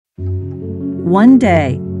One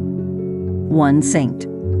day, one saint.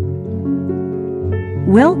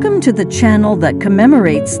 Welcome to the channel that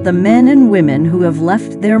commemorates the men and women who have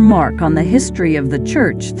left their mark on the history of the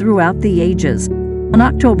Church throughout the ages. On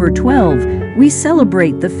October 12, we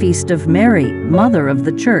celebrate the Feast of Mary, Mother of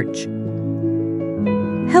the Church.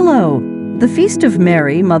 Hello. The Feast of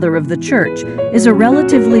Mary, Mother of the Church, is a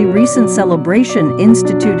relatively recent celebration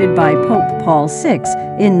instituted by Pope Paul VI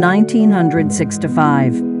in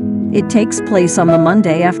 1965. It takes place on the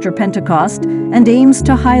Monday after Pentecost and aims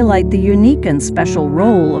to highlight the unique and special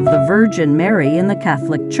role of the Virgin Mary in the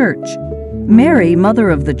Catholic Church. Mary, Mother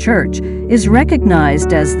of the Church, is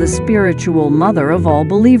recognized as the spiritual mother of all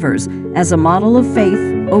believers, as a model of faith,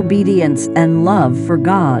 obedience, and love for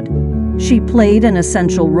God. She played an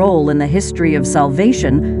essential role in the history of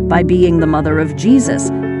salvation by being the mother of Jesus,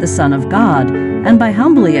 the Son of God, and by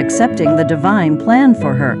humbly accepting the divine plan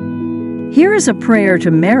for her. Here is a prayer to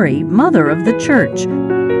Mary, Mother of the Church.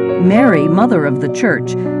 Mary, Mother of the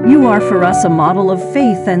Church, you are for us a model of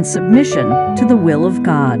faith and submission to the will of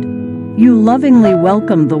God. You lovingly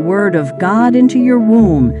welcomed the Word of God into your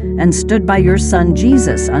womb and stood by your Son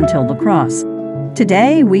Jesus until the cross.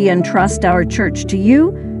 Today we entrust our Church to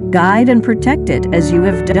you. Guide and protect it as you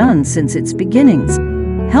have done since its beginnings.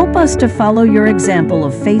 Help us to follow your example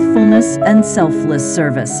of faithfulness and selfless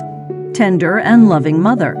service. Tender and loving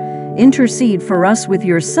Mother, intercede for us with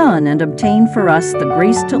your Son and obtain for us the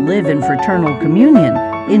grace to live in fraternal communion,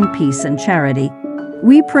 in peace and charity.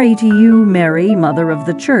 We pray to you, Mary, Mother of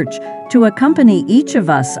the Church, to accompany each of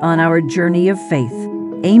us on our journey of faith.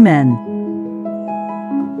 Amen.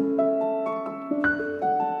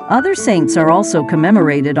 Other saints are also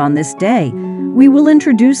commemorated on this day. We will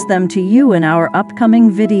introduce them to you in our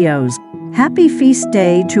upcoming videos. Happy feast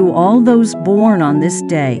day to all those born on this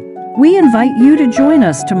day. We invite you to join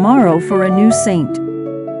us tomorrow for a new saint.